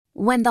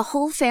When the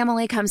whole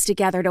family comes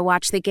together to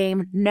watch the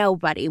game,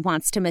 nobody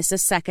wants to miss a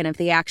second of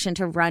the action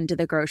to run to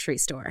the grocery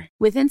store.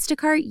 With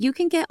Instacart, you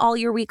can get all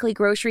your weekly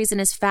groceries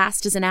in as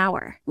fast as an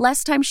hour.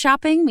 Less time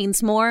shopping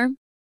means more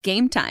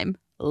game time.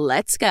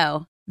 Let's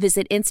go.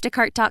 Visit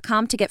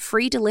instacart.com to get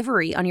free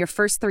delivery on your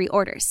first 3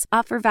 orders.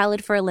 Offer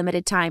valid for a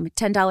limited time.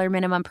 $10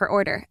 minimum per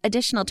order.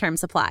 Additional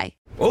terms apply.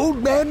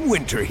 Old Man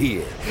Winter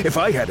here. If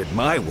I had it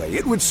my way,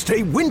 it would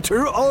stay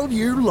winter all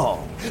year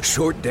long.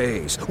 Short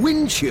days,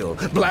 wind chill,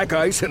 black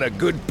ice, and a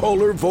good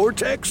polar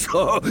vortex.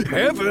 Oh,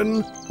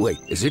 heaven. Wait,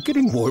 is it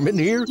getting warm in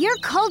here? Your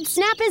cold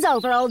snap is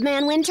over, Old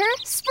Man Winter.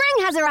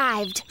 Spring has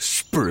arrived.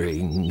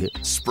 Spring.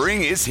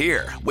 Spring is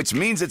here, which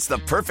means it's the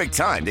perfect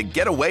time to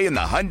get away in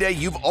the Hyundai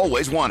you've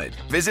always wanted.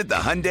 Visit the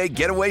Hyundai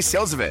Getaway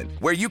Sales Event,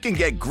 where you can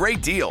get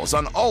great deals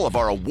on all of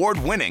our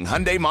award-winning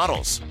Hyundai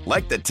models,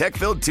 like the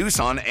tech-filled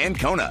Tucson and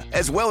Kona,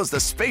 as well as the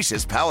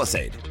spacious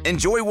Palisade.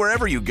 Enjoy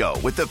wherever you go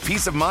with the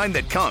peace of mind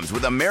that comes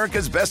with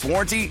America's best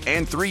warranty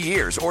and 3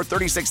 years or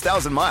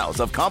 36,000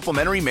 miles of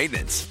complimentary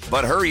maintenance.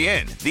 But hurry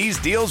in, these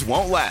deals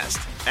won't last.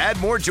 Add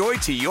more joy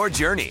to your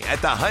journey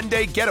at the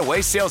Hyundai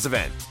Getaway Sales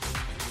Event.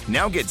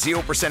 Now get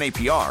 0%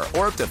 APR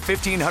or up to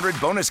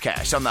 $1,500 bonus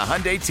cash on the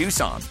Hyundai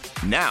Tucson.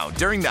 Now,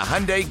 during the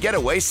Hyundai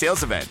Getaway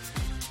Sales Event.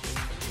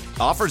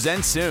 Offers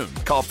end soon.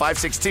 Call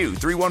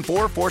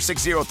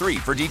 562-314-4603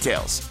 for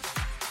details.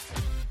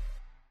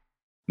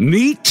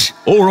 Meet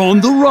or on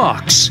the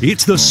rocks.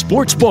 It's the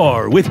Sports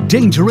Bar with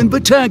Danger and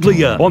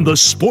Battaglia on the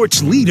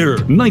Sports Leader,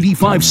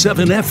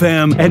 95.7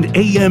 FM and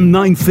AM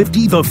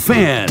 950 The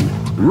Fan,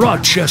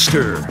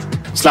 Rochester.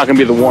 It's not going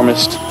to be the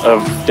warmest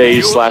of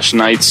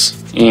days/nights.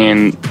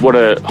 And what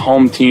a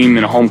home team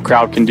and a home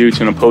crowd can do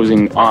to an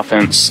opposing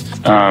offense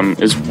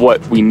is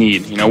what we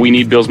need. You know, we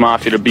need Bills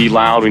Mafia to be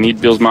loud. We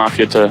need Bills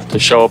Mafia to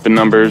show up in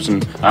numbers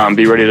and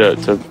be ready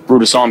to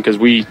root us on, because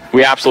we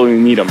absolutely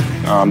need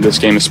them, this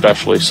game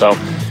especially. So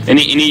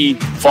any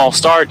false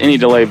start, any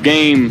delay of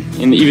game,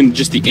 and even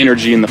just the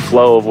energy and the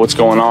flow of what's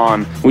going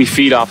on, we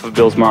feed off of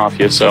Bills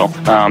Mafia. So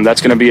that's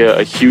going to be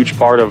a huge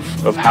part of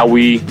how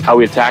we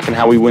attack and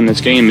how we win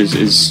this game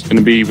is going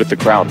to be with the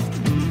crowd.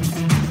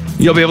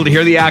 You'll be able to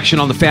hear the action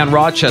on the Fan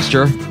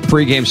Rochester.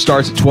 Pre-game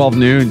starts at 12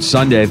 noon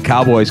Sunday. The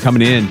Cowboys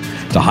coming in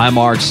to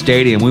Highmark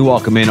Stadium. We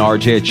welcome in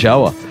RJ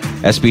Ochoa,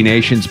 SB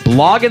Nation's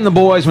blogging the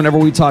boys. Whenever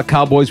we talk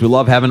Cowboys, we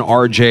love having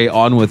RJ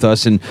on with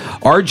us. And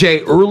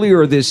RJ,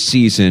 earlier this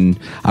season,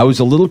 I was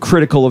a little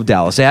critical of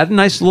Dallas. They had a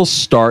nice little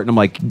start, and I'm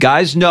like,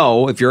 guys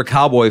know, if you're a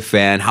Cowboy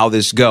fan, how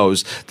this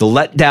goes. The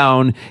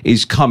letdown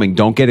is coming.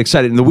 Don't get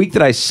excited. And the week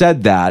that I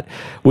said that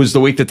was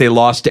the week that they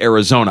lost to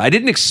Arizona. I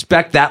didn't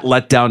expect that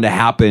letdown to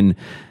happen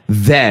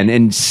then,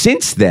 and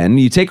since then,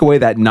 you take away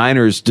that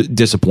Niners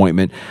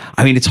disappointment.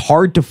 I mean, it's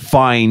hard to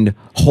find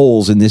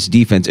holes in this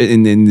defense,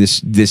 in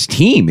this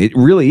team. It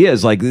really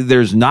is. Like,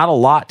 there's not a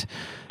lot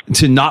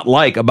to not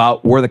like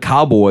about where the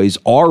Cowboys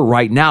are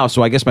right now.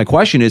 So I guess my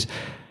question is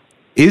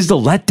the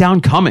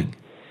letdown coming?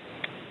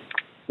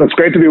 It's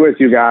great to be with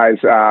you guys.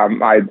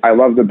 I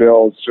love the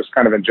Bills just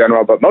kind of in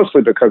general, but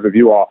mostly because of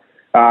you all.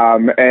 I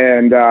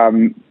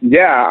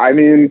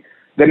mean,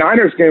 the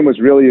Niners game was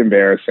really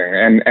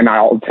embarrassing, and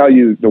I'll tell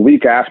you, the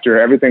week after,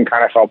 everything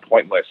kind of felt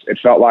pointless. It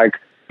felt like,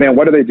 man,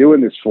 what are they doing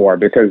this for?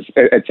 Because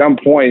at some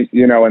point,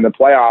 you know, in the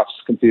playoffs,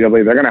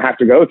 conceivably, they're going to have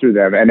to go through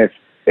them. And if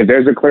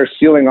there's a clear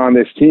ceiling on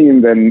this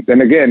team, then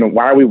again,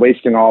 why are we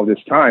wasting all of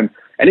this time?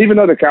 And even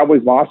though the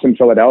Cowboys lost in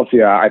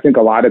Philadelphia, I think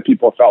a lot of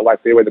people felt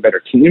like they were the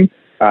better team.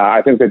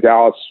 I think that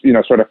Dallas, you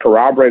know, sort of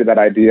corroborated that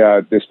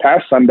idea this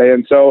past Sunday,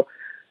 and so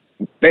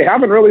they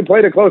haven't really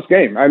played a close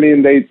game. I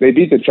mean, they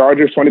beat the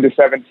Chargers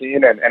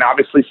 20-17, and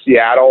obviously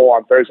Seattle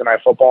on Thursday Night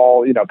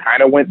Football, you know,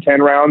 kind of went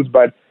 10 rounds,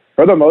 but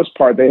for the most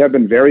part, they have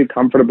been very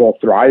comfortable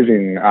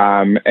thriving.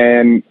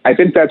 And I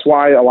think that's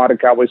why a lot of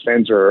Cowboys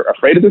fans are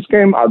afraid of this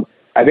game. I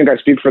think I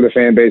speak for the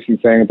fan base in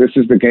saying this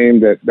is the game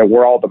that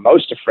we're all the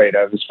most afraid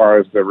of as far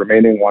as the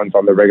remaining ones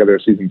on the regular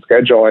season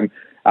schedule. And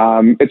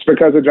it's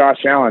because of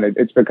Josh Allen.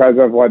 It's because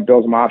of what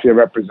Bills Mafia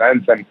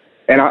represents. And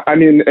I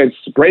mean, as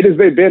great as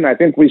they've been, I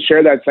think we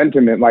share that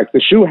sentiment. Like, the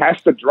shoe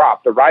has to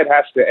drop, the ride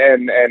has to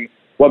end, and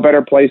what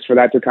better place for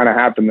that to kind of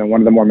happen than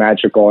one of the more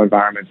magical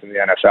environments in the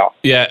NFL?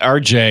 Yeah,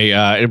 RJ,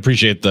 I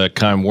appreciate the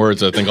kind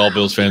words. I think all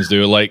Bills fans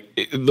do. Like,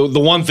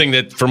 the one thing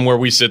that from where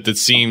we sit that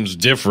seems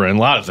different, a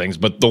lot of things,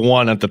 but the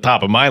one at the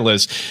top of my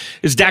list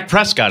is Dak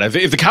Prescott.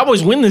 If the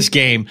Cowboys win this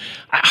game,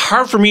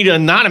 hard for me to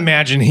not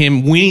imagine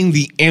him winning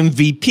the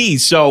MVP.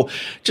 So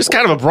just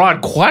kind of a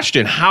broad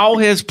question. How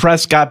has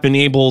Prescott been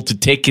able to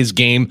take his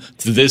game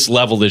to this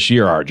level this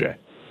year, RJ?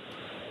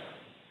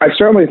 I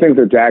certainly think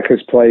that Dak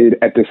has played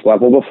at this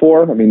level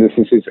before. I mean, this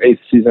is his 8th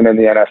season in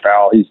the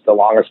NFL. He's the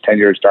longest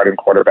tenured starting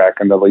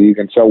quarterback in the league.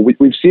 And so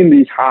we've seen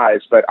these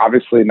highs, but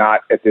obviously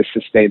not at this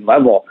sustained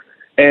level.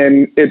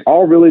 And it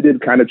all really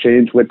did kind of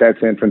change with that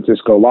San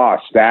Francisco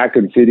loss. Dak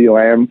and CeeDee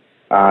Lamb,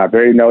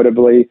 very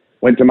notably,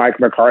 went to Mike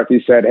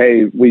McCarthy, said,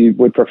 hey, we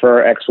would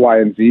prefer X, Y,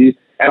 and Z.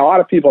 And a lot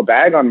of people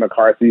bag on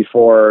McCarthy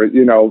for,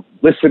 you know,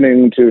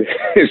 listening to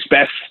his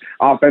best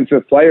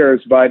offensive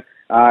players, but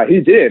He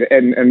did,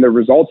 and the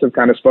results have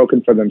kind of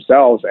spoken for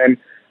themselves. And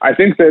I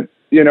think that,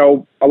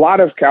 a lot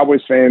of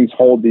Cowboys fans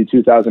hold the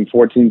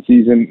 2014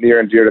 season near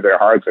and dear to their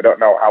hearts. I don't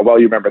know how well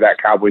you remember that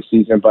Cowboys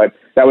season, but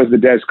that was the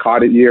Des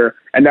Cottet year.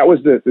 And that was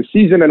the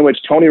season in which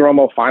Tony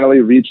Romo finally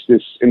reached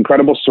this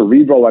incredible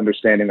cerebral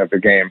understanding of the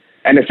game.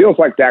 And it feels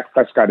like Dak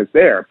Prescott is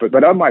there.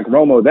 But unlike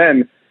Romo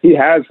then, he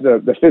has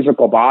the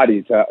physical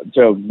body to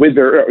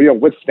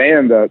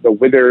withstand the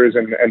withers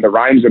and the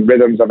rhymes and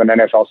rhythms of an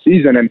NFL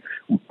season. And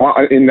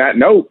in that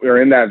note, or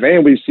in that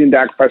vein, we've seen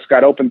Dak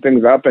Prescott open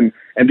things up and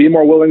be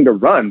more willing to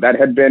run. That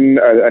had been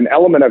an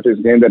element of his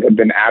game that had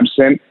been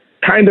absent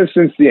kind of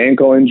since the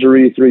ankle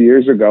injury 3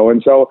 years ago.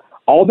 And so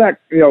all that,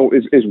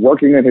 is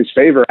working in his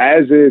favor,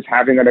 as is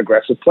having an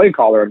aggressive play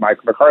caller in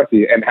Mike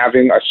McCarthy and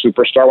having a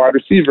superstar wide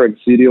receiver in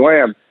CeeDee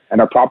Lamb, and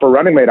a proper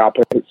running mate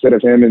opposite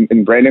of him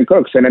in Brandon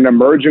Cooks, and an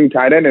emerging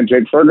tight end in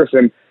Jake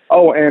Ferguson.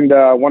 Oh, and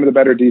one of the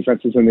better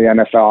defenses in the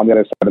NFL on the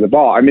other side of the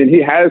ball. I mean,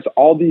 he has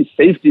all these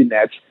safety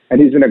nets, and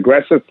he's an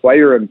aggressive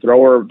player and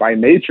thrower by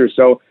nature.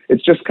 So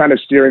it's just kind of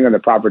steering in the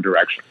proper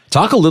direction.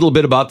 Talk a little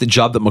bit about the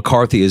job that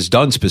McCarthy has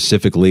done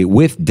specifically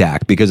with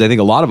Dak, because I think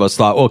a lot of us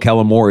thought,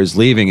 Kellen Moore is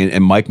leaving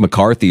and Mike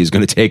McCarthy is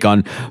going to take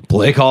on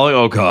play calling.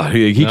 Oh, God,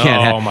 he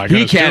can't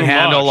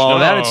handle all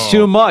that. It's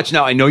too much.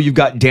 Now, I know you've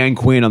got Dan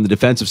Quinn on the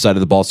defensive side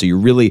of the ball, so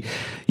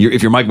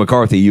if you're Mike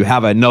McCarthy, you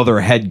have another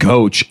head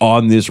coach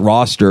on this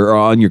roster or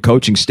on your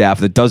coaching staff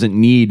that doesn't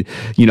need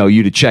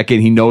you to check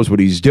in. He knows what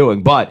he's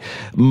doing. But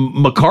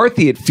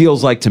McCarthy, it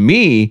feels like to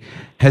me,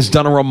 has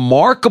done a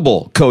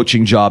remarkable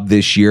coaching job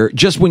this year.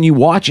 Just when you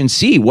watch and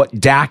see what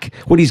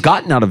he's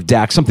gotten out of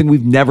Dak, something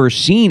we've never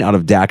seen out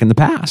of Dak in the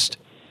past.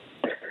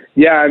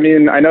 Yeah, I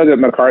mean, I know that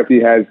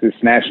McCarthy has this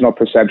national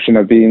perception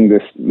of being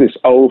this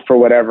O for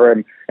whatever,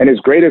 and his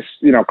greatest,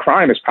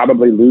 crime is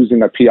probably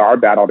losing a PR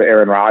battle to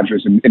Aaron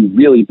Rodgers in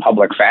really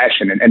public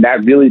fashion, and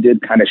that really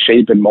did kind of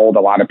shape and mold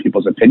a lot of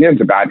people's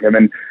opinions about him.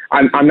 And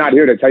I'm not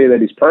here to tell you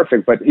that he's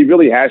perfect, but he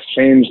really has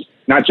changed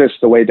not just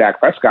the way Dak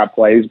Prescott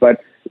plays,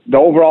 but the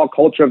overall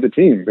culture of the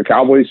team. The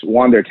Cowboys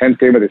won their 10th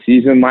game of the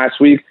season last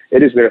week.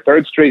 It is their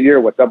third straight year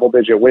with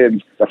double-digit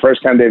wins, the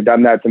first time they've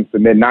done that since the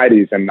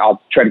mid-'90s, and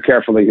I'll tread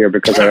carefully here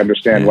because I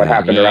understand what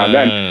happened around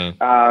then.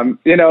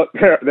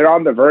 They're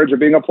on the verge of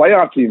being a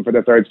playoff team for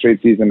the third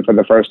straight season for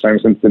the first time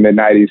since the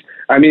mid-'90s.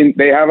 I mean,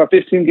 they have a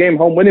 15-game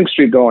home winning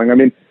streak going. I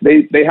mean,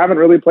 they haven't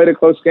really played a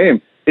close game.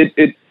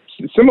 It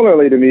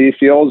similarly to me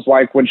feels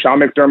like when Sean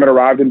McDermott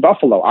arrived in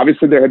Buffalo.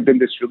 Obviously, there had been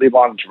this really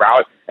long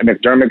drought, and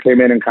McDermott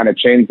came in and kind of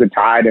changed the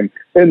tide,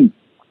 and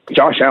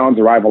Josh Allen's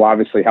arrival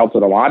obviously helped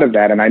with a lot of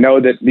that. And I know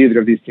that neither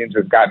of these teams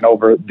have gotten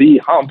over the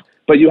hump,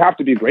 but you have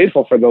to be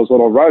grateful for those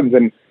little runs.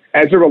 And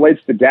as it relates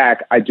to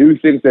Dak, I do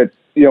think that,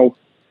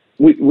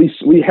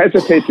 we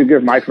hesitate to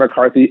give Mike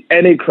McCarthy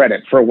any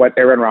credit for what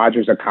Aaron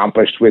Rodgers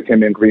accomplished with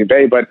him in Green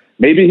Bay, but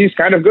maybe he's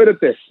kind of good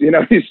at this.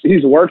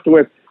 He's worked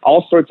with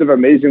all sorts of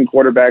amazing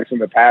quarterbacks in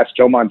the past.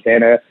 Joe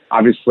Montana,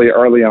 obviously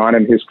early on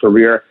in his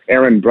career,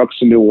 Aaron Brooks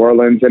in New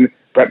Orleans, and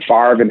Brett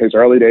Favre in his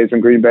early days in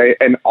Green Bay,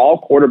 and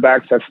all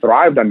quarterbacks have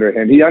thrived under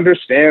him. He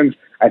understands,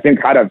 I think,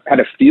 how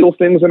to feel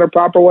things in a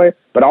proper way,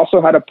 but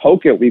also how to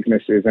poke at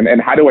weaknesses and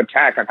how to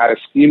attack and how to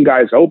scheme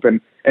guys open.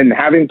 And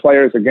having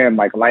players, again,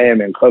 like Lamb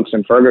and Cooks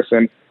and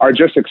Ferguson are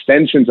just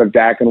extensions of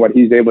Dak and what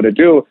he's able to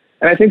do.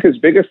 And I think his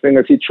biggest thing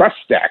is he trusts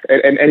Dak.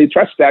 And he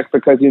trusts Dak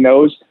because he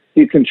knows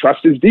he can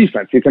trust his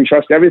defense. He can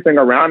trust everything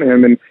around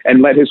him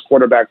and let his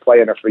quarterback play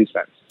in a free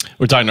sense.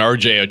 We're talking to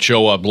RJ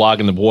Ochoa,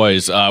 blogging the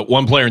boys.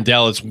 One player in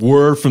Dallas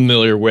we're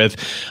familiar with,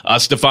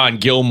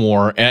 Stephon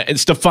Gilmore. And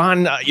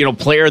Stephon,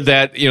 player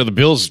that, the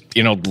Bills,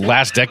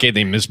 last decade,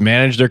 they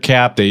mismanaged their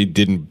cap. They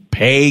didn't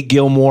pay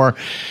Gilmore.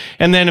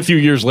 And then a few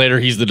years later,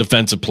 he's the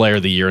defensive player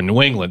of the year in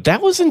New England.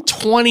 That was in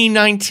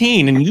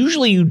 2019. And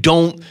usually you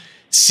don't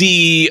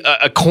see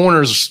a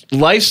corner's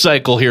life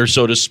cycle here,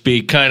 so to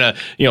speak, kind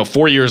of,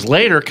 4 years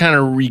later, kind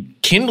of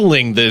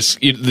rekindling this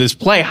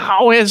play.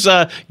 How has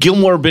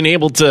Gilmore been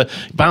able to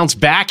bounce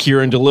back here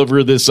and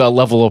deliver this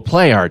level of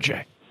play,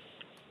 RJ?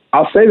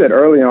 I'll say that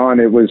early on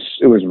it was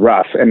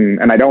rough,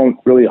 and I don't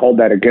really hold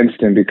that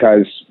against him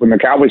because when the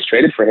Cowboys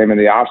traded for him in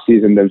the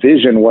offseason, the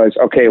vision was,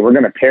 okay, we're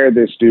going to pair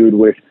this dude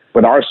with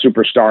our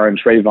superstar in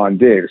Trayvon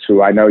Diggs,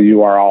 who I know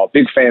you are all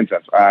big fans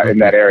of in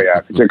that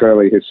area,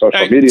 particularly his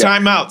social media.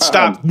 Time out.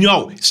 Stop.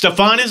 No,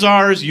 Stephon is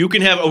ours. You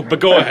can have but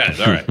go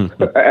ahead. All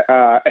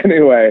right.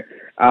 Anyway,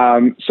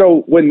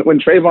 so when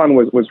Trayvon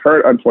was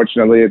hurt,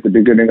 unfortunately, at the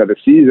beginning of the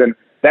season,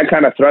 that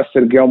kind of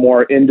thrusted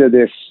Gilmore into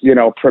this,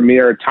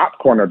 premier top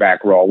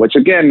cornerback role, which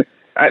again,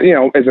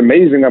 as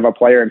amazing of a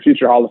player and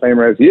future Hall of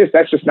Famer as he is,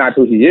 that's just not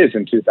who he is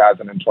in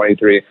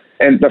 2023.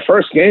 And the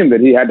first game that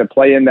he had to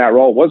play in that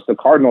role was the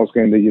Cardinals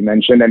game that you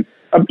mentioned. And,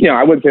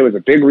 I wouldn't say it was a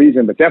big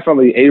reason, but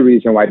definitely a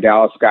reason why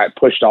Dallas got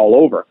pushed all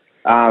over.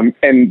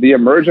 And the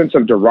emergence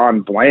of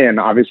Deron Bland,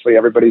 obviously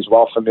everybody's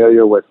well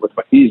familiar with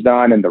what he's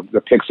done and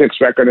the pick six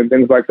record and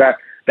things like that.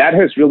 That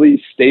has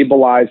really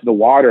stabilized the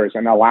waters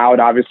and allowed,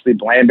 obviously,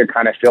 Bland to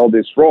kind of fill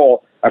this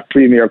role of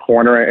premier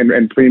corner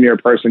and premier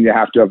person you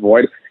have to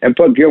avoid, and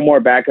put Gilmore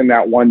back in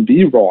that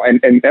 1B role.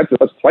 And that's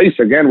a place,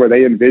 again, where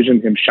they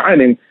envisioned him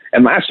shining.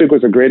 And last week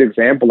was a great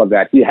example of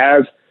that. He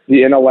has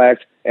the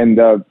intellect and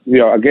the,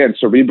 again,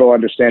 cerebral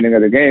understanding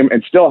of the game,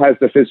 and still has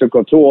the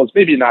physical tools.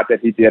 Maybe not that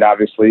he did,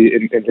 obviously,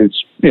 in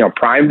his,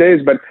 prime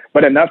days,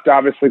 but enough to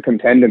obviously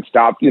contend and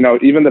stop,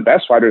 even the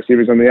best wide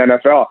receivers in the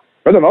NFL.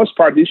 For the most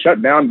part, he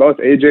shut down both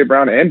A.J.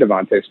 Brown and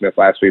Devontae Smith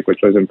last week, which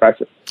was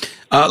impressive.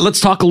 Let's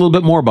talk a little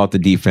bit more about the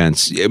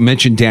defense. You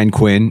mentioned Dan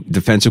Quinn,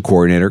 defensive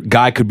coordinator.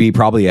 Guy could be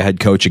probably a head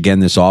coach again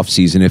this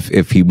offseason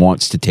if he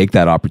wants to take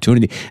that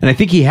opportunity. And I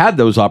think he had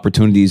those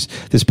opportunities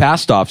this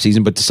past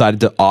offseason, but decided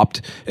to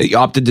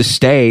opted to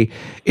stay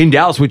in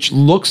Dallas, which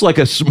looks like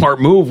a smart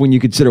move when you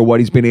consider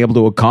what he's been able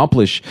to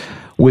accomplish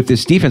with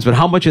this defense. But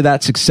how much of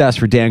that success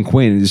for Dan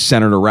Quinn is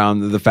centered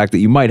around the fact that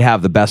you might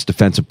have the best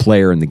defensive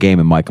player in the game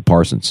in Micah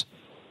Parsons?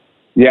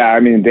 Yeah, I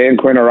mean, Dan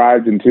Quinn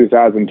arrived in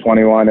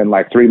 2021, and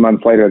like 3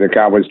 months later, the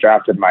Cowboys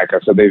drafted Micah.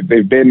 So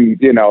they've been,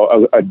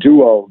 a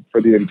duo for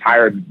the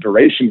entire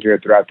duration here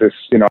throughout this,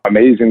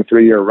 amazing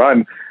 3-year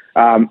run.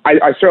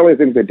 I certainly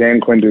think that Dan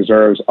Quinn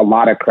deserves a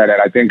lot of credit.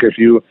 I think if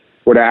you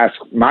were to ask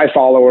my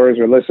followers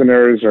or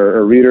listeners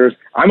or readers,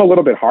 I'm a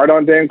little bit hard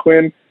on Dan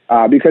Quinn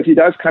because he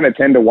does kind of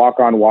tend to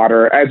walk on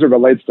water as it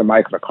relates to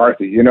Mike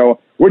McCarthy.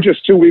 We're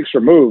just 2 weeks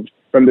removed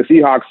from the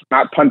Seahawks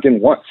not punting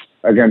once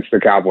against the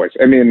Cowboys.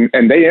 I mean,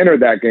 and they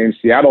entered that game,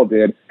 Seattle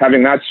did,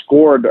 having not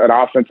scored an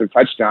offensive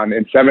touchdown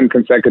in 7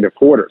 consecutive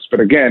quarters. But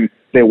again,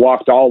 they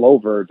walked all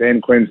over Dan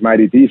Quinn's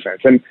mighty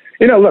defense. And,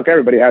 look,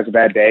 everybody has a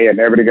bad day and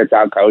everybody gets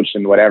out-coached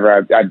and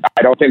whatever.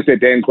 I don't think that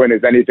Dan Quinn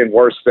is anything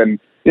worse than,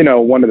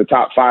 one of the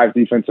top 5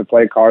 defensive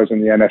play callers in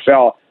the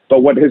NFL.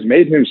 But what has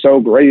made him so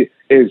great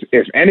is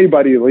if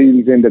anybody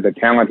leans into the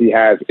talent he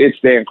has, it's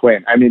Dan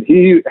Quinn. I mean,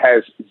 he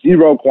has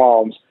zero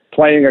qualms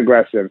playing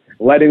aggressive,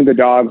 letting the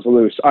dogs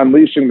loose,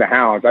 unleashing the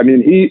hounds. I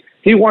mean,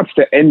 he wants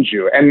to end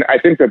you. And I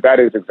think that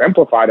is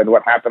exemplified in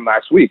what happened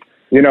last week.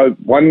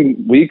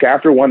 1 week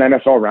after, one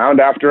NFL round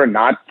after,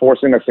 not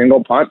forcing a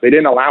single punt, they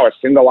didn't allow a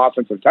single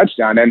offensive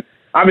touchdown. And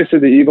obviously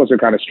the Eagles are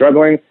kind of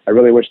struggling. I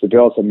really wish the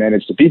Bills had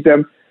managed to beat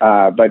them,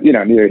 but,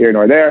 neither here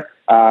nor there.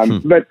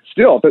 But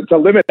still, to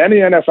limit any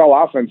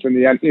NFL offense in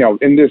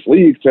in this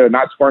league to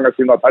not scoring a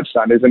single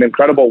touchdown is an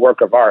incredible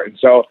work of art. And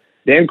so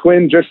Dan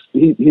Quinn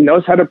he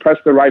knows how to press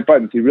the right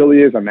buttons. He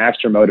really is a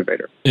master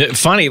motivator.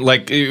 Funny,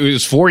 like it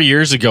was 4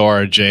 years ago,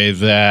 RJ,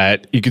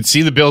 that you could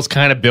see the Bills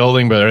kind of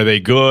building, but are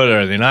they good or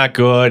are they not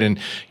good? And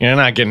you're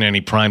not getting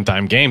any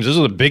primetime games. This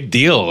was a big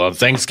deal of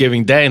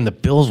Thanksgiving Day, and the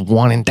Bills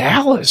won in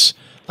Dallas.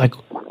 Like,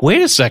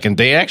 wait a second,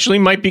 they actually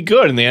might be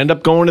good, and they end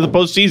up going to the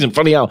postseason.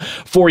 Funny how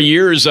 4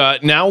 years,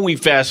 now we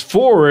fast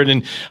forward,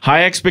 and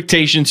high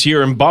expectations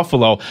here in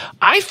Buffalo.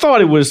 I thought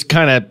it was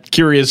kind of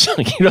curious,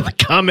 the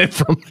comment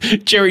from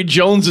Jerry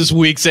Jones this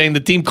week saying the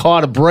team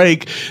caught a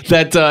break,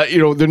 that,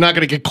 they're not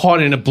going to get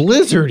caught in a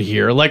blizzard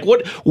here. Like,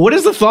 what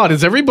is the thought?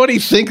 Does everybody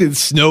think it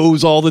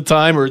snows all the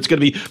time, or it's going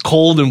to be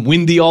cold and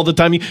windy all the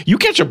time? You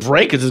catch a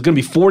break because it's going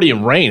to be 40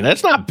 and rain.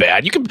 That's not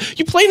bad.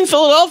 You played in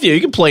Philadelphia.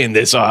 You can play in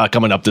this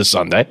coming up this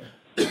Sunday.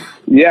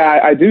 Yeah,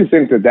 I do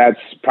think that that's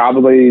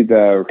probably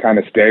the kind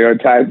of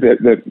stereotype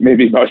that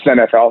maybe most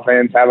NFL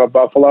fans have of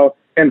Buffalo.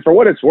 And for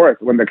what it's worth,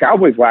 when the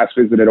Cowboys last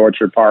visited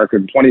Orchard Park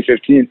in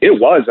 2015, it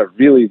was a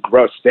really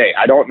gross day.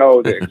 I don't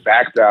know the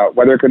exact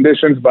weather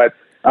conditions, but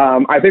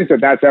I think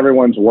that that's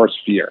everyone's worst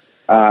fear.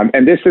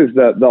 And this is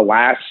the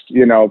last,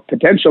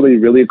 potentially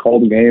really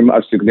cold game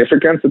of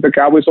significance that the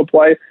Cowboys will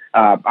play.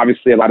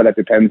 Obviously, a lot of that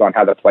depends on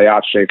how the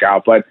playoffs shake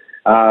out, but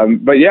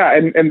yeah,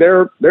 and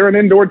they're an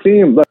indoor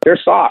team. Look, they're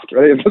soft.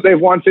 Right? They've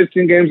won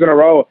 15 games in a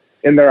row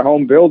in their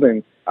home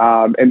building,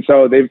 and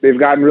so they've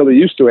gotten really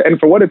used to it. And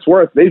for what it's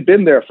worth, they've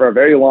been there for a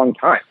very long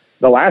time.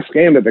 The last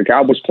game that the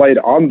Cowboys played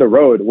on the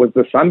road was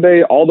the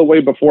Sunday all the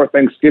way before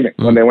Thanksgiving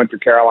when they went to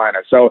Carolina.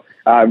 So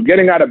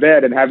getting out of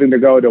bed and having to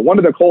go to one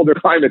of the colder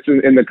climates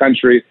in the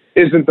country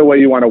isn't the way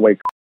you want to wake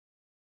up.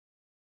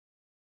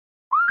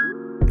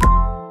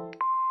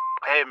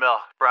 Hey,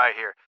 Mel, Bri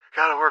here.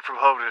 Gotta work from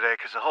home today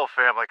because the whole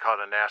family caught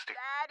a nasty...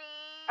 Daddy!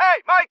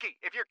 Hey, Mikey,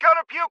 if you're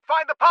gonna puke,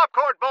 find the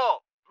popcorn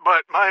bowl!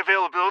 But my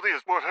availability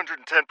is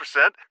 110%.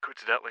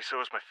 Coincidentally,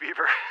 so is my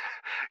fever.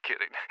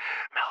 Kidding.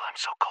 Mel, I'm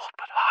so cold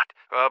but hot.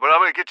 But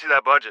I'm gonna get you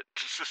that budget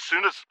just as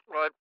soon as...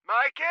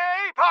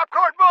 Mikey,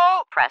 popcorn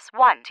bowl! Press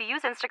 1 to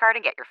use Instacart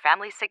and get your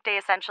family's sick day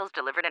essentials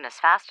delivered in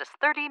as fast as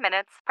 30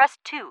 minutes. Press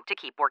 2 to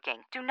keep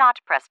working. Do not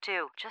press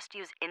 2. Just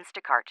use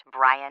Instacart,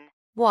 Brian.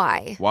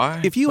 Why? Why?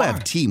 If you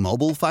have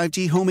T-Mobile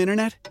 5G home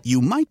internet, you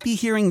might be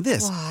hearing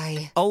this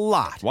Why? a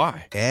lot.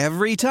 Why?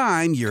 Every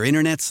time your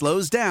internet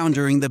slows down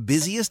during the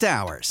busiest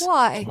hours.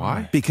 Why?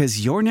 Why?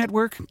 Because your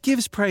network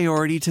gives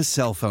priority to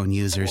cell phone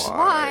users.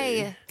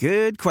 Why?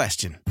 Good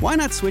question. Why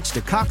not switch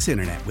to Cox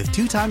Internet with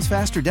 2 times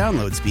faster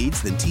download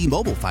speeds than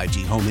T-Mobile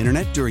 5G home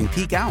internet during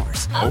peak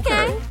hours?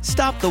 Okay.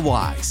 Stop the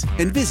whys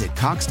and visit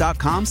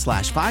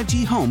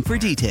cox.com/5G home for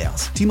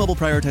details. T-Mobile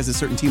prioritizes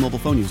certain T-Mobile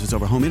phone users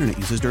over home internet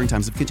users during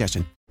times of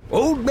congestion.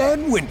 Old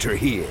Man Winter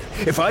here.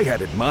 If I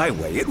had it my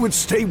way, it would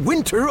stay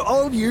winter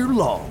all year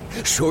long.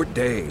 Short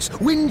days,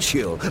 wind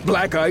chill,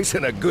 black ice,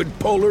 and a good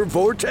polar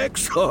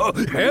vortex. Oh,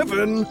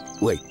 heaven.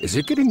 Wait, is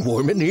it getting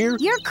warm in here?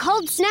 Your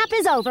cold snap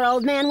is over,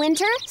 Old Man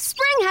Winter.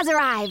 Spring has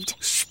arrived.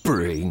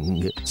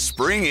 Spring.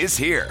 Spring is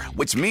here,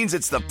 which means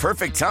it's the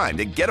perfect time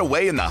to get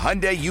away in the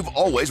Hyundai you've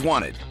always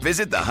wanted.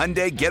 Visit the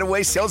Hyundai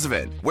Getaway Sales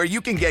Event, where you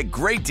can get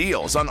great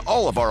deals on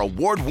all of our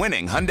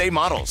award-winning Hyundai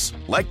models,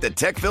 like the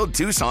tech-filled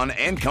Tucson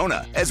and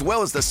Kona, as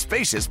well as the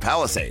spacious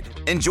Palisade.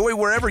 Enjoy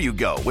wherever you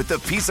go with the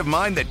peace of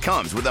mind that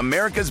comes with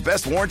America's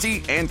best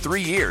warranty and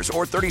 3 years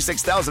or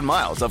 36,000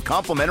 miles of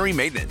complimentary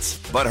maintenance.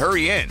 But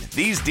hurry in,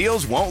 these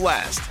deals won't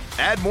last.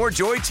 Add more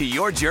joy to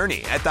your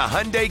journey at the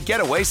Hyundai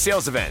Getaway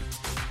Sales Event.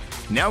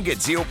 Now get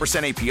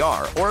 0%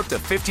 APR or up to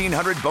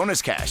 $1,500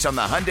 bonus cash on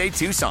the Hyundai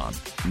Tucson.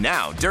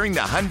 Now, during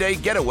the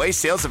Hyundai Getaway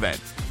Sales Event.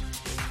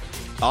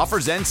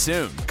 Offers end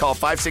soon. Call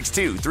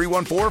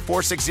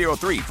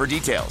 562-314-4603 for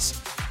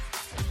details.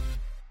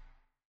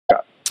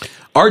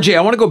 RJ,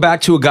 I want to go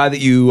back to a guy that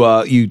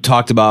you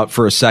talked about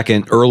for a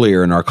second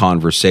earlier in our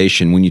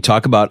conversation. When you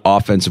talk about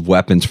offensive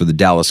weapons for the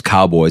Dallas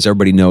Cowboys,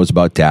 everybody knows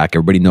about Dak.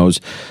 Everybody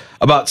knows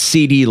about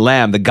CeeDee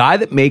Lamb. The guy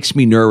that makes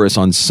me nervous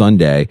on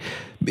Sunday,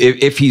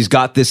 if he's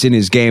got this in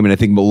his game, and I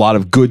think a lot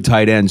of good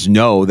tight ends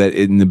know that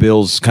in the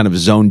Bills' kind of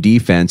zone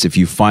defense, if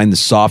you find the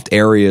soft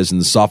areas and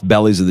the soft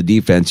bellies of the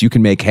defense, you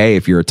can make hay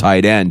if you're a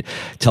tight end.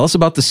 Tell us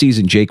about the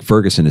season Jake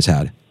Ferguson has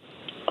had.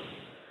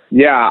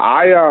 Yeah,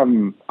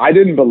 I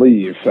didn't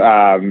believe,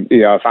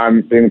 if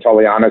I'm being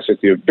totally honest with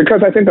you,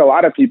 because I think a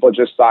lot of people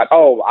just thought,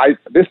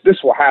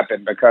 this will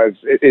happen because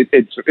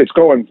it's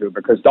going to,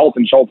 because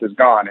Dalton Schultz is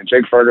gone and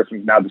Jake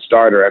Ferguson's now the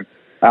starter.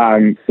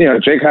 And,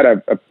 Jake had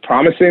a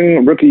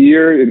promising rookie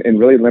year in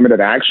really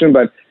limited action,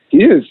 but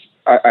he is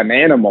an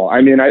animal.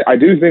 I mean, I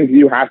do think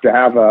you have to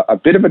have a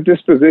bit of a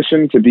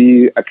disposition to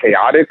be a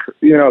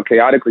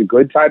chaotically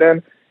good tight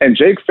end, and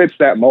Jake fits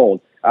that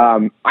mold.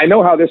 I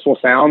know how this will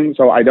sound,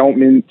 so I don't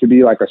mean to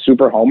be like a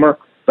super homer,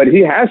 but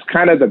he has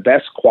kind of the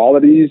best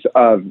qualities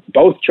of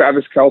both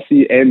Travis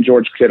Kelce and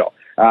George Kittle,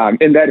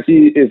 in that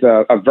he is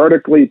a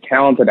vertically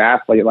talented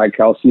athlete like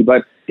Kelce,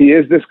 but he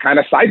is this kind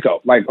of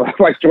psycho like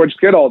George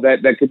Kittle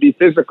that could be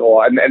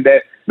physical and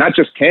that not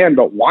just can,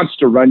 but wants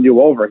to run you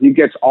over. He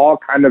gets all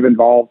kind of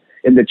involved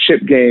in the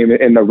chip game,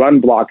 in the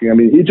run blocking. I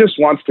mean, he just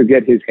wants to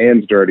get his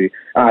hands dirty.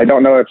 I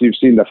don't know if you've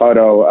seen the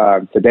photo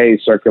today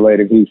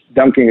circulating. He's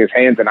dunking his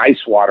hands in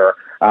ice water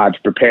to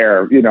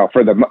prepare,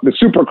 for the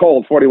super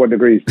cold 41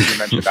 degrees that you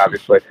mentioned,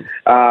 obviously.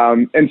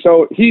 And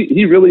so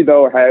he really,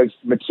 though, has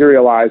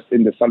materialized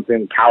into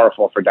something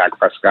powerful for Dak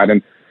Prescott.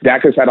 And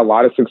Dak has had a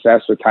lot of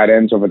success with tight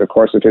ends over the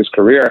course of his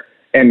career.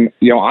 And,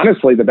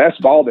 honestly, the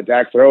best ball that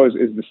Dak throws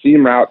is the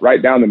seam route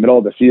right down the middle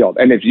of the field.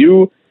 And if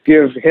you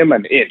give him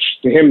an inch,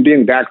 to him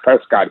being Dak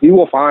Prescott, he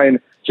will find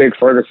Jake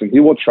Ferguson. He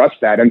will trust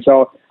that. And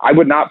so I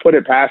would not put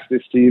it past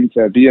this team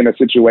to be in a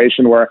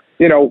situation where,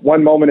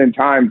 one moment in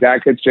time,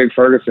 Dak hits Jake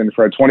Ferguson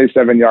for a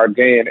 27-yard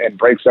gain and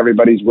breaks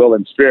everybody's will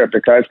and spirit,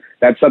 because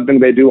that's something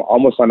they do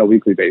almost on a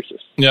weekly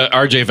basis. Yeah,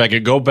 RJ, if I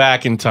could go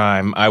back in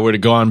time, I would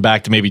have gone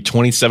back to maybe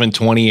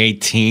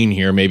 2018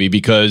 here, maybe,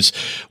 because,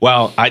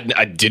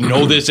 I didn't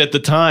know this at the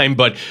time,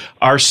 but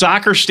our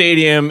soccer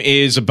stadium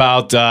is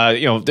about,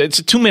 it's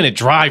a 2-minute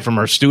drive from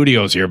our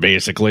studios here,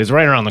 basically. It's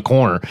right around the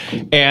corner.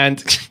 And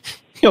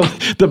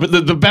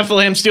the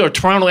Bethlehem Steelers,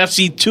 Toronto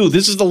FC2,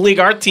 this is the league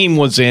our team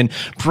was in.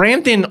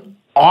 Brandon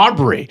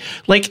Aubrey.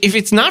 Like, if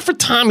it's not for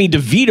Tommy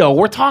DeVito,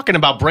 we're talking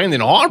about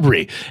Brandon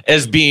Aubrey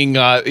as being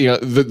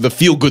the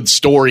feel-good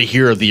story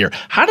here of the year.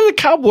 How did the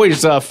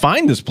Cowboys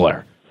find this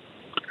player?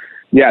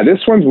 Yeah, this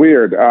one's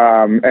weird.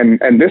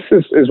 And this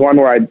is one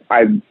where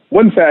I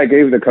wouldn't say I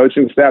gave the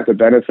coaching staff the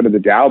benefit of the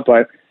doubt,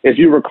 but if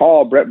you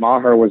recall, Brett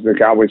Maher was the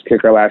Cowboys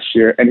kicker last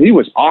year, and he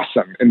was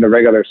awesome in the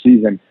regular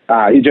season.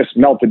 He just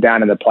melted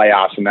down in the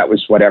playoffs, and that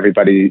was what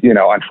everybody,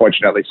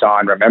 unfortunately saw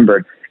and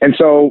remembered. And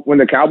so when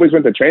the Cowboys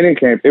went to training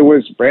camp, it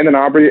was Brandon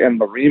Aubrey and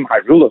Lareem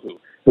Hairulahu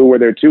who were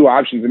their two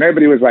options. And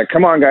everybody was like,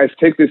 come on, guys,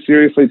 take this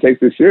seriously.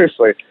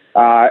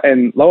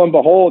 And lo and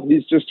behold,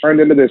 he's just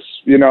turned into this,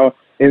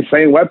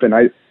 insane weapon.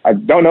 I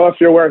don't know if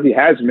you're aware, he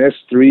has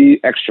missed 3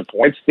 extra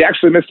points. He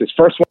actually missed his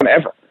first one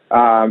ever.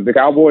 The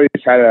Cowboys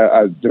had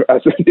a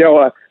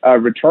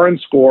return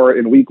score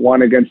in week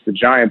 1 against the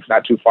Giants,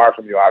 not too far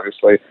from you,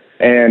 obviously.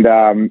 And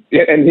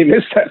he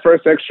missed that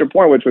first extra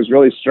point, which was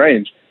really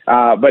strange.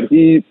 But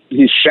he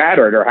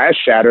shattered or has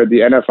shattered the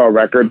NFL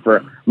record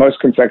for most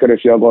consecutive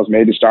field goals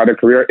made to start a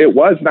career. It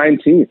was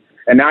 19.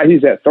 And now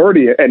he's at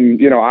 30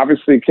 and,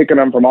 obviously kicking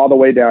them from all the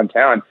way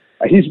downtown.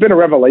 He's been a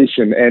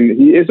revelation, and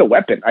he is a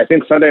weapon. I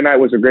think Sunday night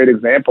was a great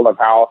example of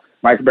how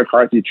Mike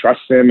McCarthy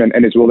trusts him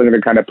and is willing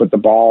to kind of put the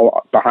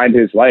ball behind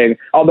his leg,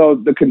 although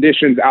the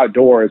conditions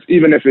outdoors,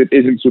 even if it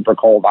isn't super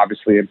cold,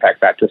 obviously impact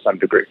that to some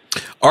degree.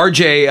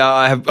 RJ,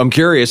 I'm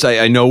curious.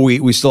 I know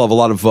we still have a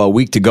lot of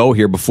week to go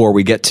here before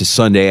we get to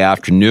Sunday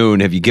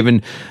afternoon. Have you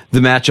given the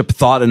matchup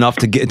thought enough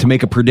to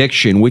make a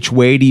prediction? Which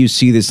way do you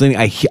see this leaning?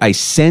 I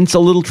sense a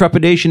little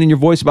trepidation in your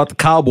voice about the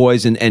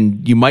Cowboys,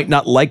 and you might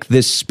not like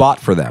this spot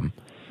for them.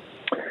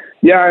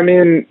 Yeah, I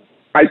mean,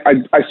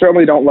 I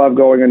certainly don't love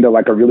going into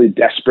like a really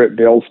desperate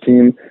Bills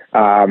team.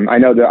 I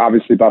know that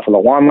obviously Buffalo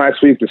won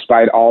last week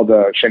despite all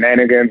the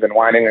shenanigans and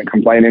whining and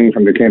complaining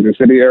from the Kansas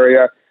City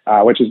area,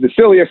 which is the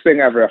silliest thing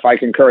ever. If I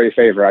can curry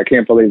favor, I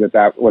can't believe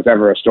that was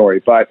ever a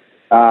story. But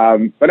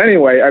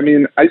anyway, I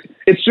mean,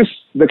 it's just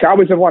the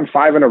Cowboys have won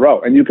 5 in a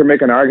row, and you can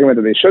make an argument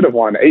that they should have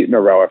won 8 in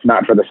a row if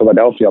not for the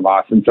Philadelphia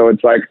loss. And so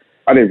it's like,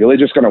 are they really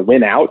just going to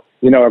win out,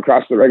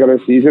 across the regular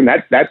season?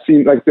 That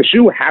seems like the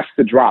shoe has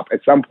to drop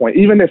at some point,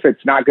 even if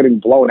it's not getting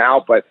blown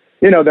out. But,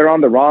 they're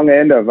on the wrong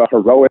end of a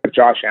heroic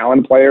Josh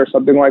Allen play or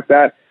something like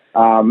that.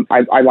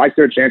 I like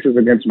their chances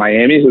against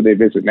Miami, who they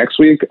visit next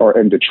week, or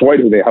in Detroit,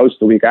 who they host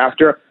the week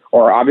after,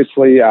 or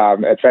obviously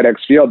at FedEx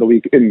Field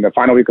in the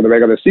final week of the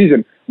regular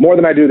season, more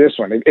than I do this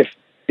one.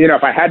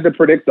 If I had to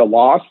predict the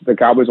loss the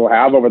Cowboys will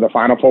have over the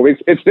final 4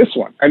 weeks, it's this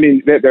one. I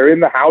mean, they're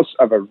in the house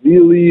of a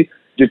really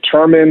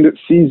determined,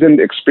 seasoned,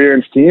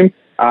 experienced team.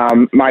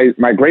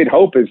 My great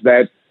hope is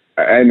that,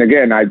 and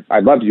again, I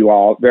love you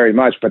all very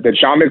much, but that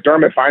Sean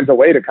McDermott finds a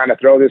way to kind of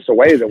throw this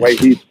away the way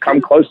he's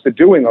come close to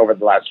doing over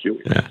the last few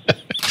weeks.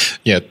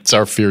 Yeah, it's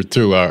our fear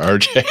too,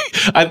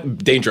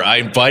 RJ. Danger. I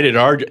invited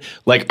RJ.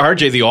 Like,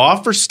 RJ, the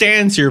offer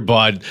stands here,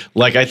 bud.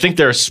 Like, I think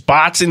there are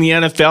spots in the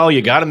NFL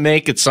you got to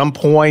make at some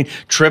point.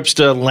 Trips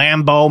to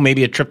Lambeau,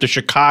 maybe a trip to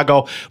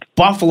Chicago.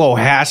 Buffalo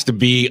has to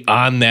be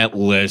on that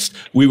list.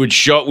 We would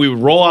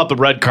roll out the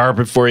red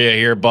carpet for you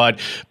here, bud.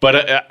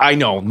 But I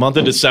know, month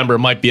of December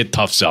might be a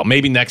tough sell.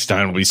 Maybe next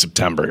time it'll be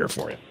September here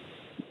for you.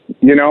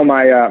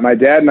 My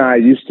dad and I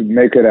used to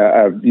make it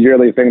a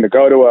yearly thing to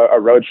go to a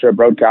road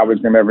Cowboys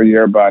game every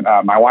year. But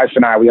my wife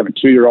and I, we have a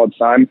 2-year-old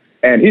son,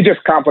 and he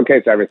just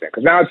complicates everything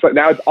because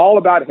now it's all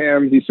about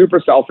him. He's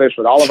super selfish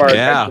with all of our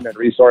attention and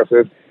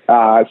resources.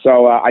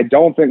 So I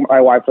don't think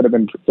my wife would have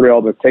been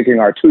thrilled with taking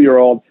our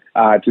 2-year-old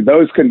to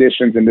those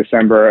conditions in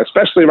December,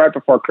 especially right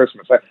before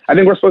Christmas. I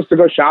think we're supposed to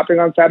go shopping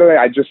on Saturday.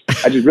 I just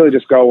really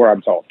just go where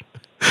I'm told.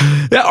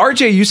 Yeah,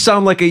 RJ, you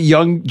sound like a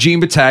young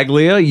Gene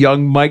Battaglia,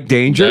 young Mike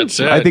Danger.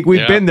 That's it. I think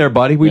we've been there,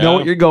 buddy. We know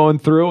what you're going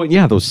through.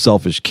 And those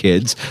selfish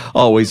kids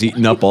always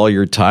eating up all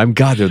your time.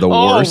 God, they're the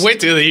worst. Oh, wait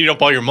till they eat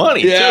up all your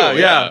money, too.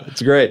 Yeah,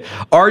 it's great.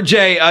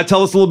 RJ,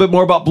 tell us a little bit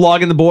more about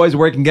Blogging the Boys,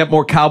 where you can get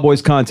more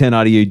Cowboys content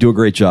out of you. You do a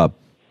great job.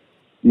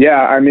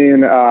 Yeah, I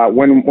mean,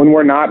 when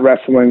we're not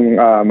wrestling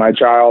my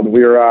child,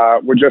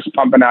 we're just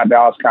pumping out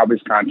Dallas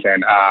Cowboys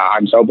content.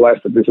 I'm so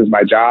blessed that this is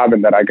my job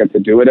and that I get to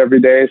do it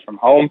every day from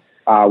home.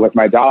 With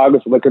my dogs,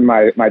 licking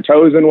my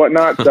toes and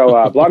whatnot. So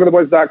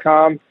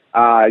blogoftheboys.com.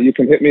 You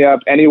can hit me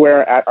up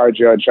anywhere at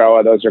RJ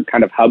Ochoa. Those are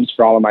kind of hubs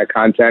for all of my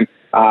content.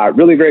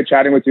 Really great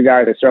chatting with you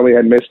guys. I certainly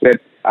had missed it.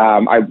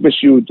 I wish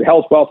you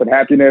health, wealth, and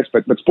happiness,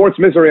 but sports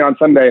misery on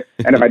Sunday.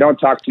 And if I don't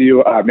talk to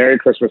you, Merry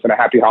Christmas and a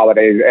happy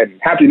holiday and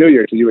Happy New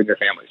Year to you and your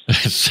families.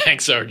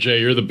 Thanks, RJ.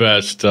 You're the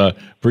best.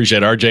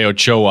 Appreciate RJ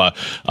Ochoa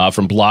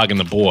from Blogging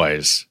the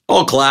Boys.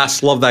 Oh,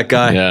 class. Love that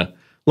guy. Yeah.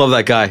 Love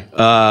that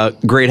guy.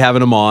 Great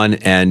having him on,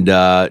 and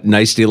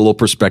nice to get a little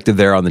perspective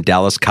there on the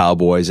Dallas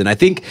Cowboys. And I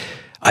think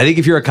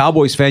if you're a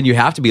Cowboys fan, you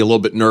have to be a little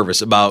bit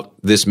nervous about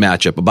this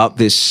matchup, about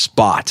this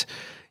spot.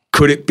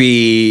 Could it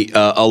be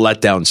a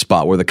letdown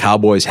spot where the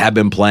Cowboys have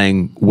been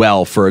playing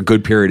well for a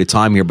good period of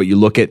time here, but you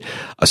look at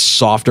a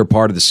softer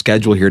part of the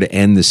schedule here to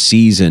end the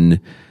season?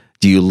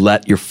 Do you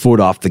let your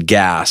foot off the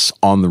gas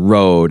on the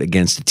road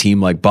against a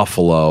team like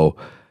Buffalo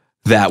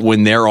that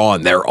when they're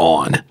on, they're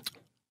on?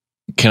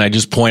 Can I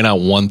just point out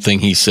one thing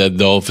he said,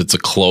 though, if it's a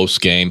close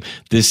game?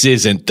 This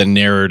isn't the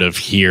narrative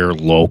here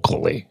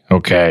locally,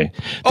 okay?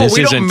 This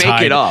we don't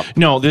make it up.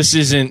 No, this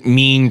isn't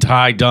mean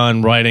Ty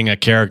Dunn writing a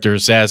character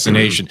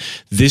assassination.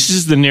 This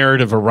is the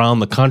narrative around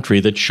the country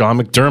that Sean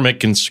McDermott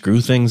can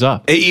screw things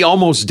up. He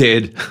almost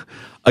did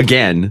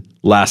again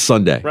last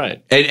Sunday.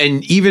 Right.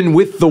 And even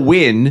with the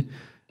win,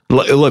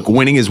 look,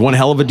 winning is one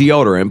hell of a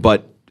deodorant,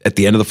 but at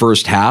the end of the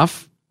first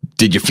half,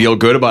 did you feel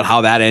good about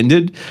how that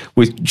ended?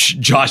 With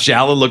Josh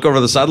Allen look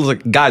over the sidelines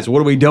like, guys, what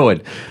are we doing?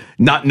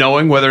 Not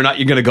knowing whether or not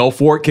you're going to go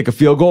for it, kick a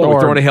field goal, or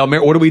throwing a Hail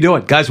Mary. What are we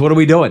doing? Guys, what are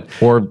we doing?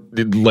 Or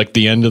like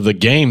the end of the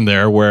game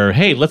there where,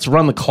 hey, let's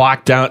run the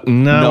clock down.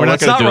 No, we're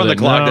let's not run the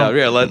clock down.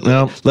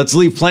 Yeah, let's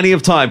leave plenty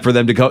of time for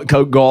them to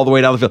go all the way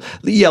down the field.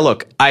 Yeah,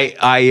 look,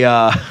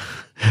 I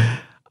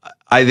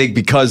think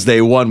because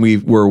they won, we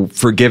were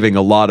forgiving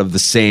a lot of the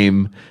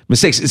same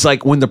mistakes. It's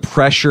like when the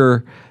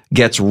pressure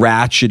gets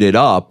ratcheted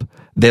up,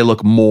 they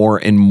look more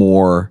and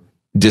more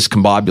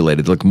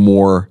discombobulated, look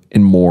more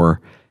and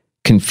more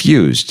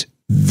confused.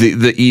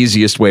 the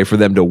easiest way for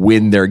them to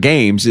win their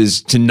games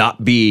is to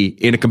not be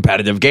in a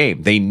competitive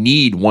game. They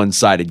need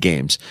one-sided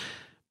games.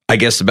 I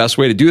guess the best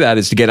way to do that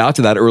is to get out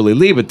to that early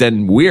lead, but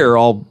then we're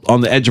all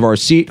on the edge of our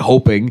seat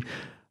hoping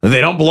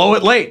they don't blow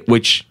it late,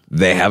 which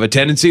they have a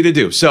tendency to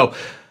do. So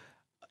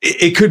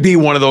it could be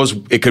one of those,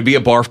 it could be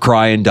a barf,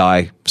 cry, and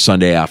die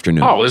Sunday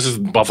afternoon. Oh, this is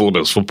Buffalo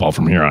Bills football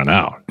from here on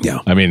out. Yeah.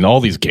 I mean, all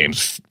these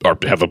games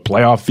have a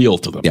playoff feel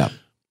to them. Yeah.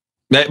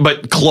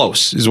 But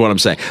close is what I'm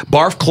saying.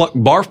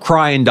 Barf,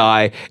 cry, and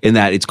die in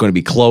that it's going to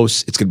be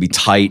close. It's going to be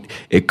tight.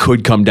 It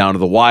could come down to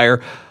the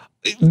wire.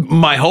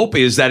 My hope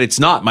is that it's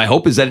not. My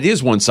hope is that it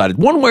is one-sided,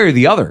 one way or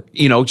the other,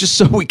 just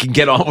so we can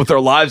get on with our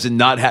lives and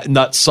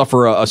not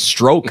suffer a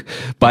stroke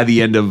by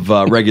the end of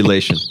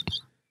regulation.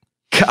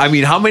 I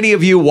mean, how many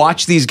of you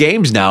watch these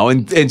games now?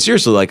 And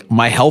seriously, like,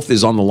 my health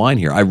is on the line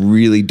here. I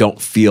really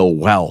don't feel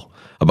well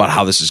about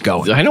how this is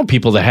going. I know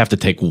people that have to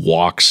take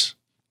walks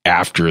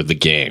after the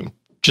game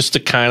just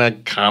to kind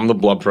of calm the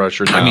blood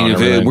pressure down. I mean,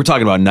 if we're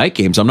talking about night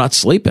games, I'm not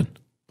sleeping.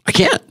 I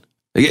can't.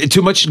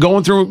 Too much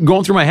going through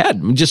my head.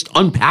 I'm just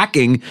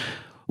unpacking,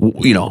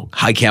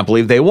 I can't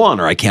believe they won,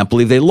 or I can't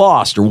believe they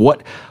lost, or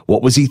what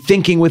was he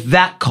thinking with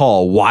that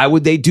call? Why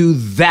would they do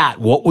that?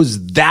 What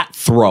was that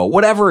throw?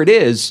 Whatever it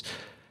is,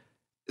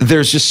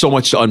 there's just so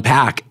much to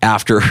unpack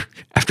after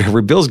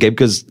every Bills game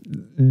because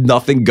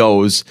nothing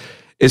goes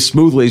as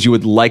smoothly as you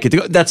would like it to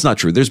go. That's not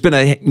true. There's been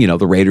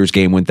the Raiders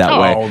game went that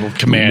way. The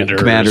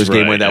Commanders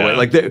game went that way.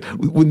 Like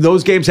when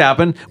those games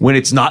happen, when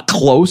it's not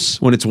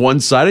close, when it's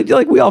one-sided,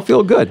 we all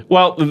feel good.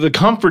 Well, the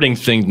comforting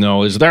thing,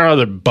 though, is there are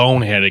other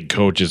boneheaded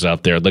coaches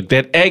out there, like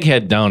that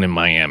egghead down in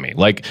Miami.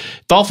 Like,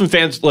 Dolphin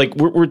fans, like,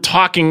 we're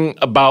talking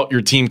about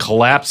your team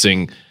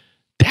collapsing.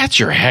 That's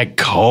your head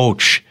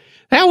coach.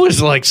 That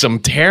was like some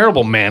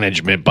terrible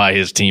management by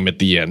his team at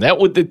the end.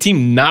 The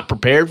team not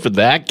prepared for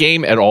that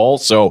game at all.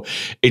 So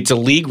it's a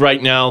league right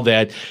now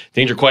that,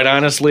 Danger, quite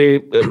honestly,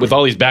 with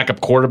all these backup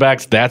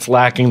quarterbacks, that's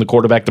lacking, the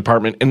quarterback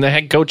department. And the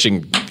head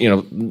coaching,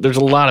 there's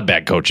a lot of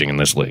bad coaching in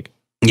this league.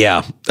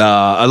 Yeah.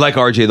 I like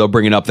RJ, though,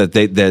 bringing up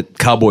that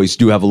Cowboys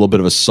do have a little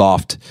bit of a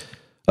soft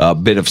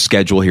bit of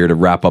schedule here to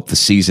wrap up the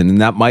season. And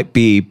that might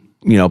be,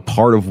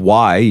 part of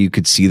why you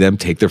could see them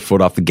take their foot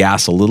off the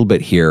gas a little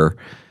bit here.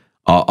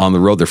 On the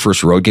road, their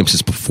first road game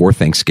since before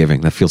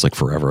Thanksgiving. That feels like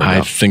forever ago.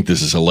 I think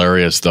this is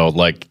hilarious, though.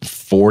 Like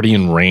 40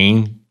 and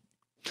rain.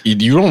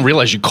 You don't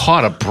realize you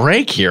caught a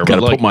break here.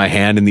 Got to put my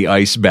hand in the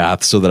ice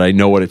bath so that I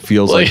know what it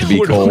feels like to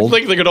be cold. I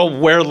think they're going to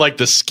wear like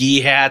the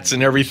ski hats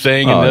and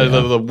everything and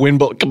the wind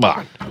blow. Come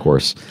on. Of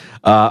course.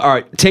 All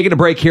right, taking a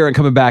break here and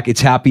coming back.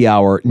 It's happy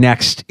hour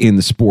next in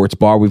the sports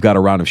bar. We've got a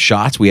round of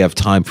shots. We have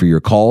time for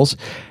your calls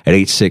at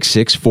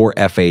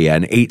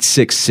 866-4FAN,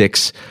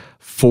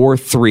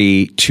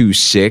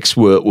 866-4326.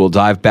 We'll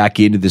dive back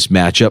into this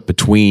matchup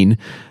between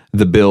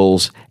the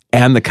Bills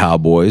and the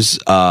Cowboys.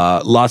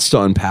 Lots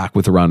to unpack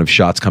with a round of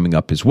shots coming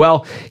up as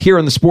well. Here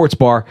in the sports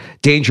bar,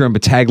 Danger and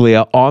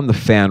Battaglia on the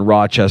Fan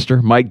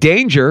Rochester. Mike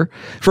Danger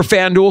for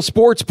FanDuel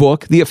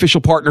Sportsbook, the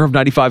official partner of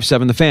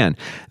 95.7 The Fan.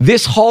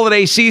 This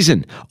holiday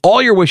season, all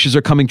your wishes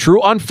are coming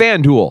true on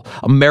FanDuel,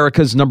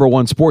 America's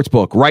 #1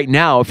 sportsbook. Right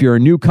now, if you're a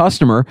new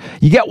customer,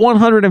 you get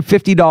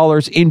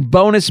 $150 in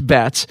bonus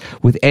bets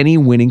with any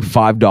winning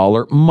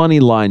 $5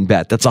 money line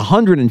bet. That's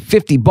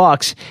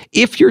 $150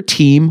 if your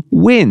team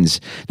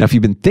wins. Now, if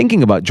you've been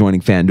thinking about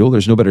joining FanDuel,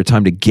 there's no better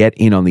time to get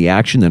in on the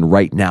action than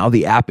right now.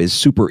 The app is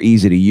super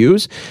easy to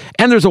use,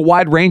 and there's a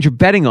wide range of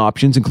betting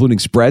options, including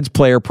spreads,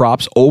 player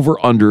props,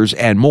 over-unders,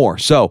 and more.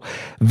 So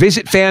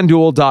visit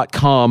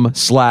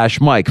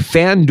FanDuel.com/Mike,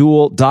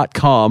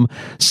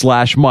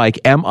 FanDuel.com/Mike,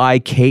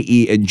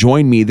 M-I-K-E, and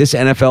join me this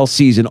NFL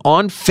season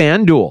on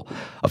FanDuel,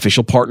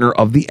 official partner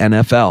of the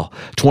NFL.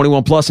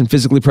 21 plus and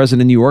physically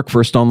present in New York.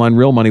 First online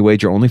real money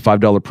wager only.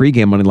 $5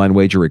 pregame money line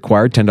wager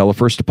required. $10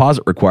 first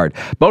deposit required.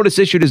 Bonus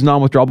issued is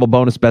non-withdrawable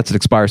bonus bets that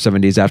expire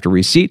 7 days after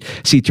receipt.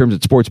 See terms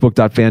at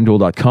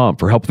sportsbook.fanduel.com.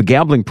 For help with the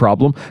gambling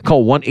problem,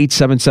 call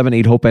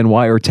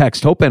 1-877-8-HOPE-NY or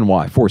text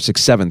HOPE-NY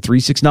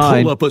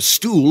 467-369. Pull up a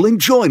stool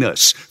and join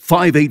us.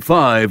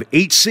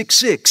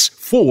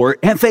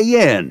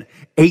 585-866-4FAN.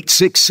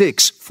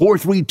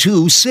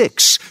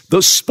 866-4326.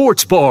 The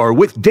Sports Bar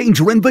with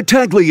Danger and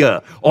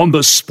Battaglia on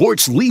the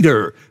Sports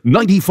Leader,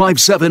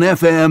 95.7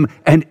 FM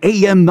and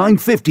AM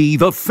 950,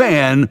 The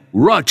Fan,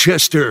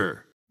 Rochester.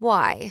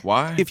 Why?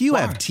 If you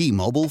have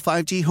T-Mobile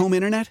 5G home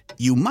internet,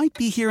 you might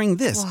be hearing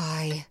this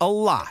a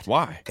lot.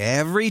 Why?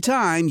 Every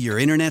time your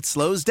internet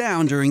slows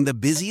down during the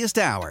busiest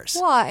hours.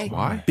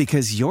 Why?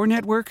 Because your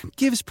network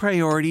gives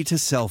priority to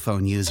cell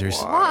phone users.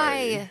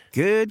 Why?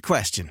 Good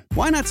question.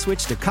 Why not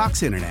switch to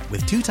Cox Internet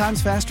with 2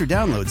 times faster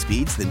download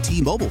speeds than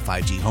T-Mobile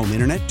 5G home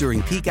internet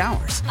during peak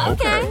hours?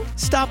 Okay.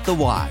 Stop the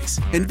whys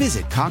and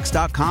visit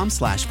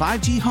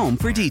Cox.com/5G home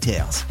for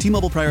details.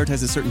 T-Mobile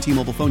prioritizes certain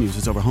T-Mobile phone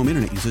users over home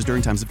internet users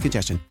during times of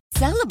congestion.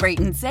 Celebrate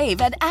and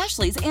save at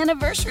Ashley's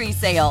Anniversary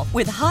Sale.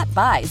 With Hot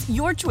Buys,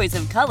 your choice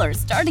of colors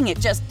starting at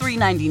just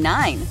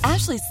 $3.99.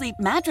 Ashley Sleep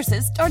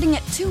mattresses starting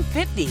at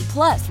 $2.50.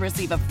 Plus,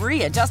 receive a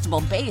free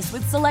adjustable base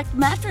with select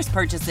mattress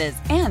purchases.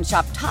 And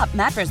shop top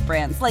mattress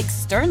brands like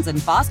Stearns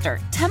 & Foster,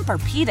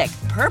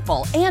 Tempur-Pedic,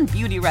 Purple, and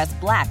Beautyrest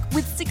Black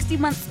with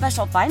 60-month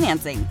special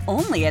financing.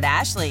 Only at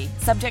Ashley.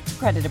 Subject to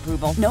credit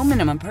approval. No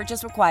minimum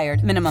purchase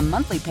required. Minimum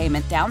monthly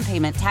payment, down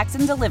payment, tax,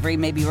 and delivery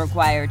may be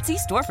required. See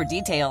store for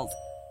details.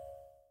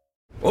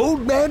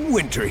 Old Man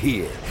Winter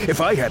here. If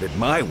I had it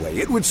my way,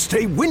 it would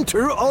stay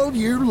winter all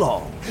year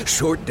long.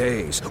 Short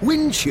days,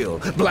 wind chill,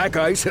 black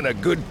ice, and a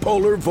good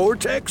polar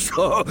vortex.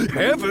 Oh,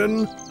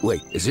 heaven.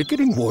 Wait, is it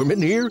getting warm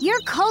in here?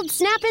 Your cold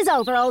snap is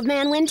over, Old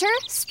Man Winter.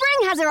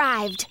 Spring has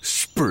arrived.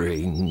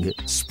 Spring.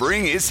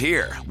 Spring is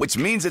here, which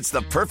means it's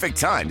the perfect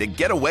time to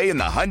get away in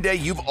the Hyundai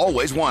you've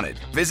always wanted.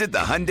 Visit the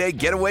Hyundai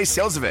Getaway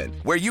Sales Event,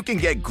 where you can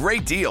get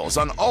great deals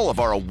on all of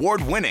our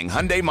award-winning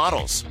Hyundai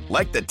models,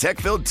 like the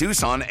tech-filled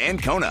Tucson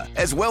and Kona,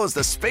 as well as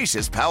the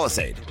spacious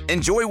Palisade.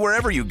 Enjoy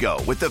wherever you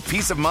go with the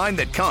peace of mind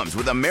that comes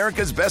with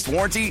America's best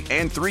warranty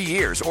and 3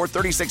 years or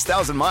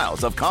 36,000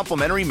 miles of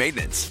complimentary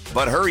maintenance.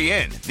 But hurry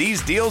in,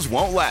 these deals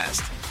won't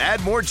last.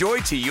 Add more joy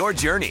to your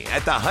journey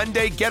at the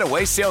Hyundai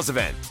Getaway Sales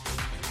Event.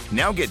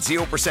 Now get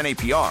 0%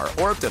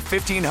 APR or up to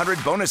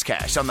 $1,500 bonus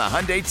cash on the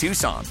Hyundai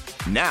Tucson.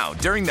 Now,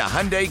 during the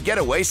Hyundai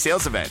Getaway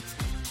Sales Event.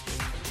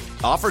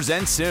 Offers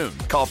end soon.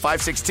 Call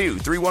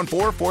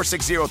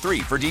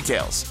 562-314-4603 for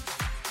details.